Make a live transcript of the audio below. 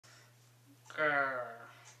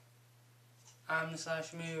I'm the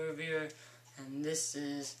Slash Movie Reviewer, and this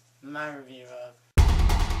is my review of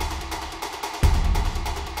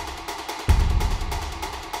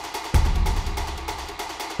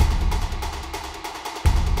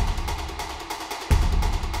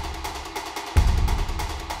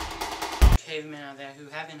cavemen out there who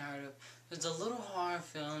haven't heard of. There's a little horror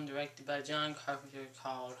film directed by John Carpenter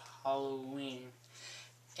called Halloween,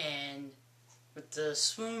 and with the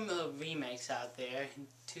swoon of remakes out there, in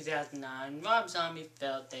 2009, Rob Zombie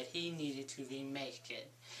felt that he needed to remake it.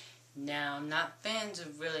 Now, I'm not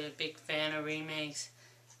really a big fan of remakes,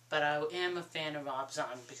 but I am a fan of Rob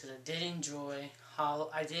Zombie because I did enjoy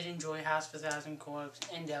House of a Thousand Corpses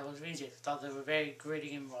and Devil's Rejects. I thought they were very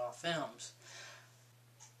gritty and raw films.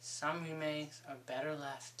 Some remakes are better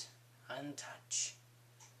left untouched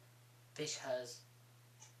because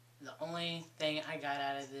the only thing I got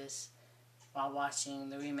out of this while watching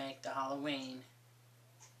the remake, The Halloween,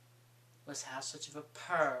 was how such of a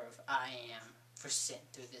perv I am for sitting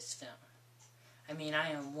through this film. I mean,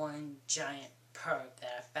 I am one giant perv.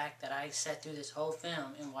 The fact that I sat through this whole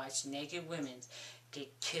film and watched naked women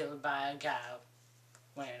get killed by a guy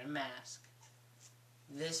wearing a mask.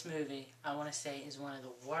 This movie, I want to say, is one of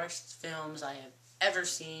the worst films I have ever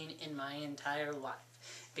seen in my entire life.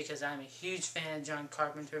 Because I'm a huge fan of John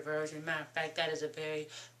Carpenter's version. Matter of fact, that is a very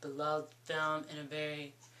beloved film and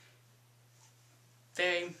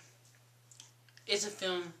it's a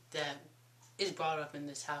film that is brought up in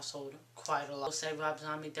this household quite a lot. I will say Rob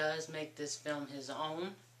Zombie does make this film his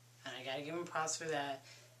own, and I gotta give him props for that.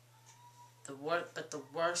 But the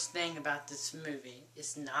worst thing about this movie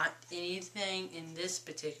is not anything in this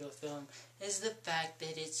particular film, is the fact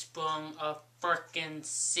that it sprung a frickin'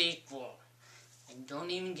 sequel. And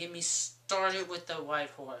don't even get me started with the white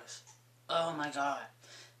horse. Oh my god.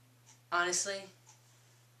 Honestly,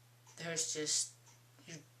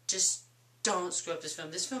 you just don't screw up this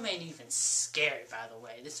film. This film ain't even scary, by the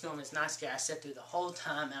way. This film is not scary. I sat through the whole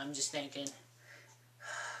time and I'm just thinking,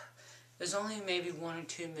 there's only maybe 1 or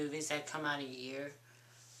 2 movies that come out a year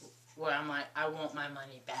where I'm like, I want my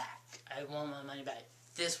money back. I want my money back.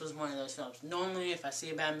 This was one of those films. Normally, if I see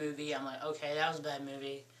a bad movie, I'm like, okay, that was a bad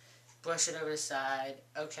movie. Brush it over the side.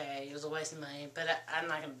 Okay, it was a waste of money, but I'm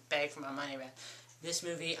not going to beg for my money back. This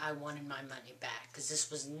movie, I wanted my money back, because this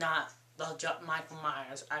was not the Michael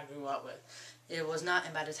Myers I grew up with. It was not,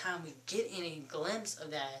 and by the time we get any glimpse of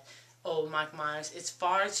that old Michael Myers, it's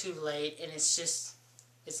far too late, and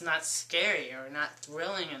it's not scary or not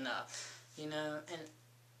thrilling enough, you know, and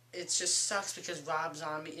it just sucks because Rob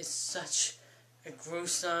Zombie is such a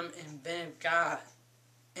gruesome and inventive guy.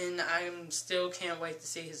 And I still can't wait to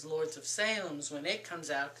see his Lords of Salem's when it comes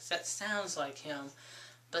out, because that sounds like him.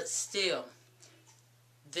 But still,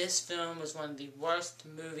 this film was one of the worst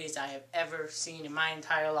movies I have ever seen in my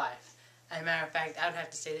entire life. As a matter of fact, I would have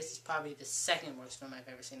to say this is probably the second worst film I've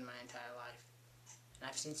ever seen in my entire life. And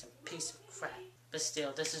I've seen some piece of crap. But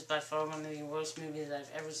still, this is by far one of the worst movies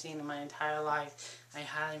I've ever seen in my entire life. I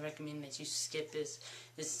highly recommend that you skip this.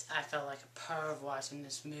 I felt like a perv watching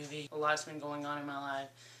this movie. A lot's been going on in my life.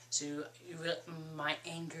 So my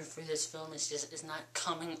anger for this film is not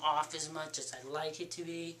coming off as much as I'd like it to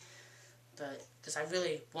be. But because I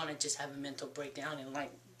really want to just have a mental breakdown and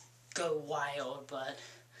like go wild. But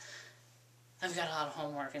I've got a lot of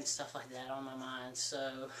homework and stuff like that on my mind.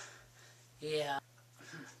 So yeah.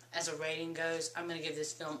 As a rating goes, I'm going to give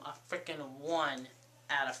this film a freaking 1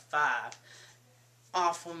 out of 5.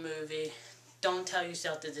 Awful movie. Don't tell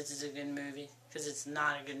yourself that this is a good movie, because it's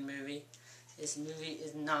not a good movie. This movie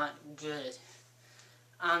is not good.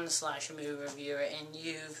 I'm the Slasher Movie Reviewer, and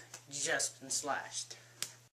you've just been slashed.